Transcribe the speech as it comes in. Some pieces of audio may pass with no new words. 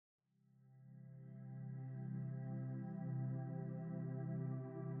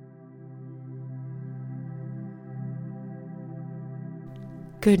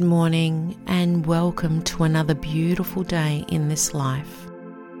Good morning and welcome to another beautiful day in this life.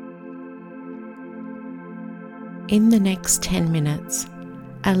 In the next 10 minutes,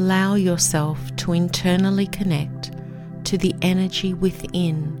 allow yourself to internally connect to the energy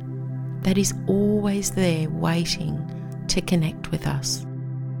within that is always there waiting to connect with us.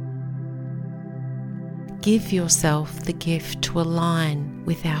 Give yourself the gift to align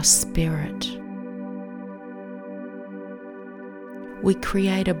with our spirit. We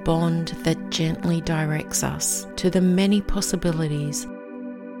create a bond that gently directs us to the many possibilities.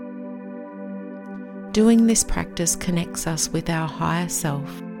 Doing this practice connects us with our higher self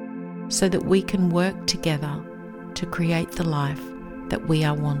so that we can work together to create the life that we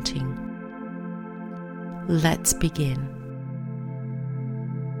are wanting. Let's begin.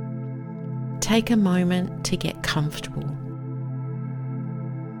 Take a moment to get comfortable.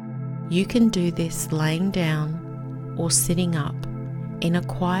 You can do this laying down or sitting up in a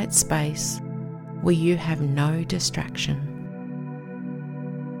quiet space where you have no distraction.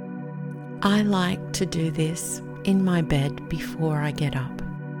 I like to do this in my bed before I get up.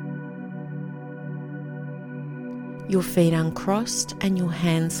 Your feet uncrossed and your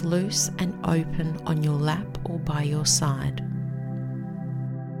hands loose and open on your lap or by your side.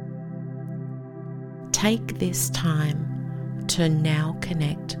 Take this time to now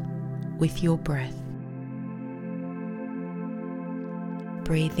connect with your breath.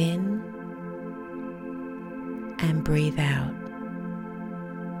 Breathe in and breathe out.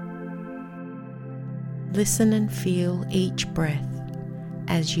 Listen and feel each breath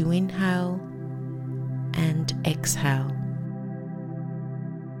as you inhale and exhale.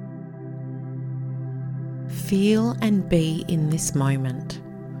 Feel and be in this moment,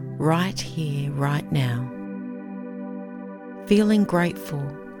 right here, right now. Feeling grateful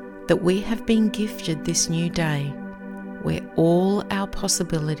that we have been gifted this new day where all our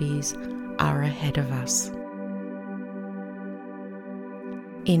possibilities are ahead of us.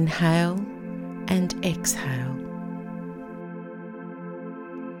 Inhale and exhale.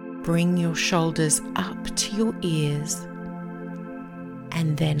 Bring your shoulders up to your ears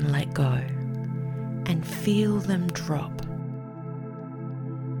and then let go and feel them drop.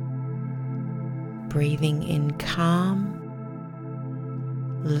 Breathing in calm,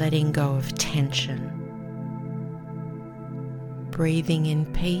 letting go of tension. Breathing in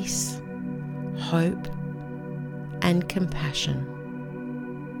peace, hope, and compassion.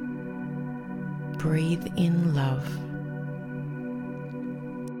 Breathe in love.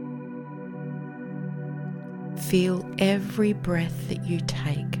 Feel every breath that you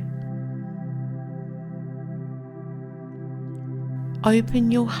take.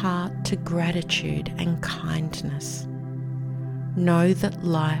 Open your heart to gratitude and kindness. Know that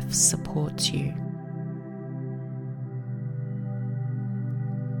life supports you.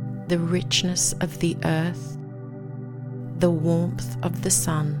 The richness of the earth, the warmth of the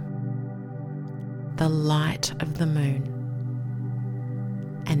sun, the light of the moon,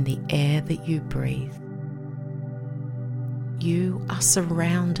 and the air that you breathe. You are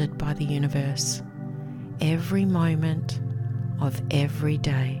surrounded by the universe every moment of every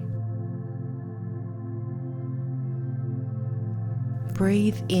day.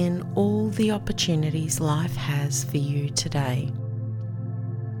 Breathe in all the opportunities life has for you today.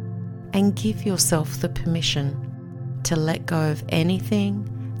 And give yourself the permission to let go of anything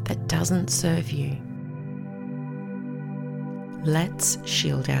that doesn't serve you. Let's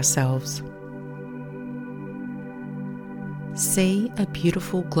shield ourselves. See a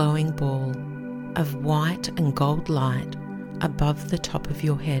beautiful glowing ball of white and gold light above the top of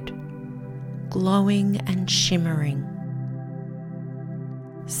your head, glowing and shimmering.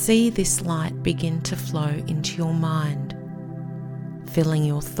 See this light begin to flow into your mind, filling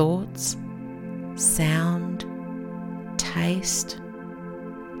your thoughts, sound, taste,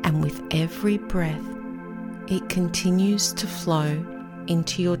 and with every breath, it continues to flow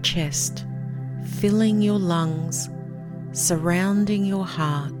into your chest, filling your lungs, surrounding your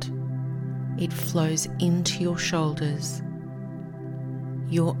heart. It flows into your shoulders,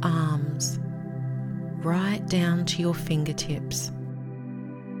 your arms, right down to your fingertips.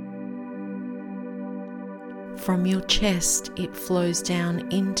 From your chest, it flows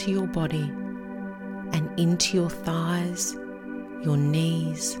down into your body and into your thighs, your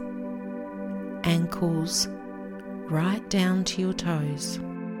knees, ankles, right down to your toes.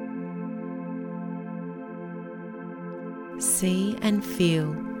 See and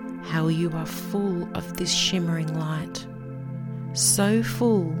feel how you are full of this shimmering light, so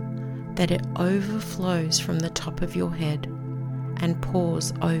full that it overflows from the top of your head and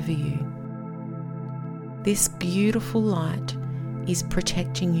pours over you. This beautiful light is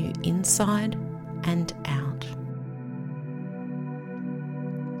protecting you inside and out.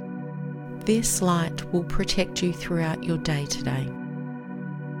 This light will protect you throughout your day today.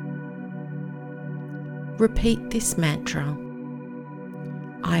 Repeat this mantra.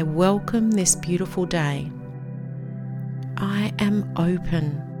 I welcome this beautiful day. I am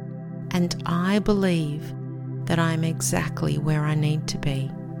open and I believe that I am exactly where I need to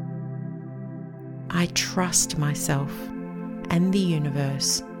be. I trust myself and the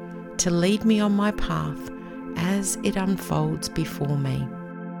universe to lead me on my path as it unfolds before me.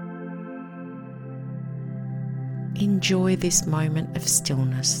 Enjoy this moment of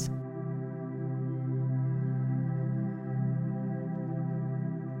stillness.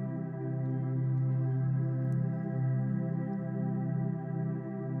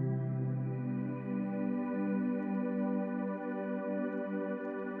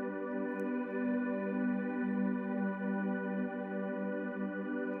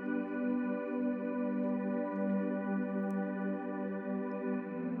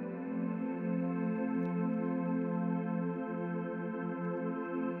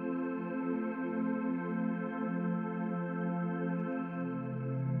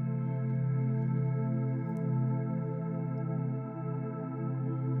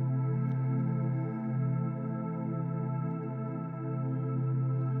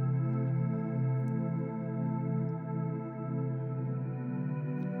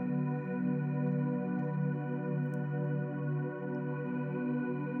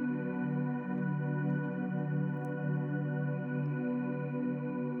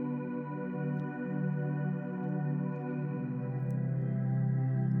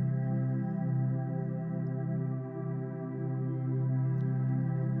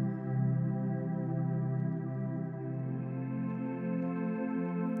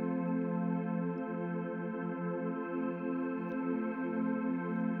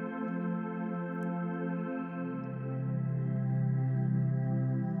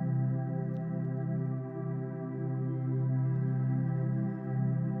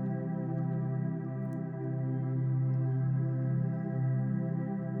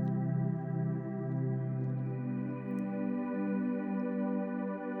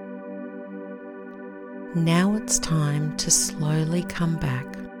 Now it's time to slowly come back,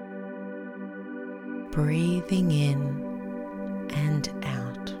 breathing in and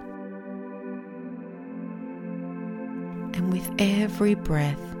out. And with every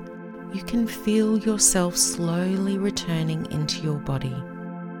breath, you can feel yourself slowly returning into your body.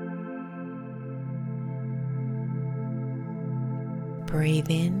 Breathe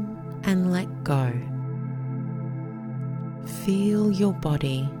in and let go. Feel your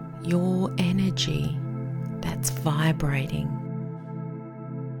body, your energy that's vibrating,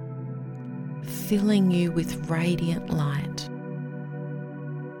 filling you with radiant light,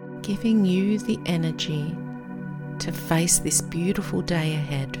 giving you the energy to face this beautiful day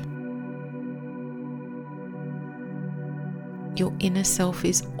ahead. Your inner self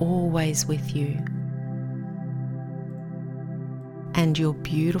is always with you, and your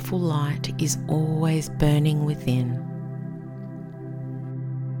beautiful light is always burning within.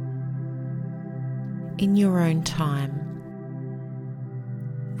 In your own time,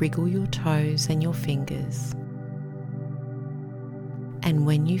 wriggle your toes and your fingers, and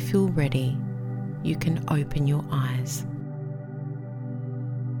when you feel ready, you can open your eyes.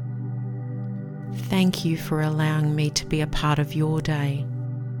 Thank you for allowing me to be a part of your day.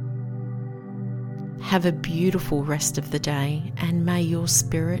 Have a beautiful rest of the day, and may your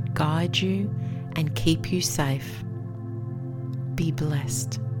spirit guide you and keep you safe. Be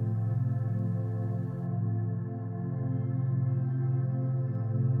blessed.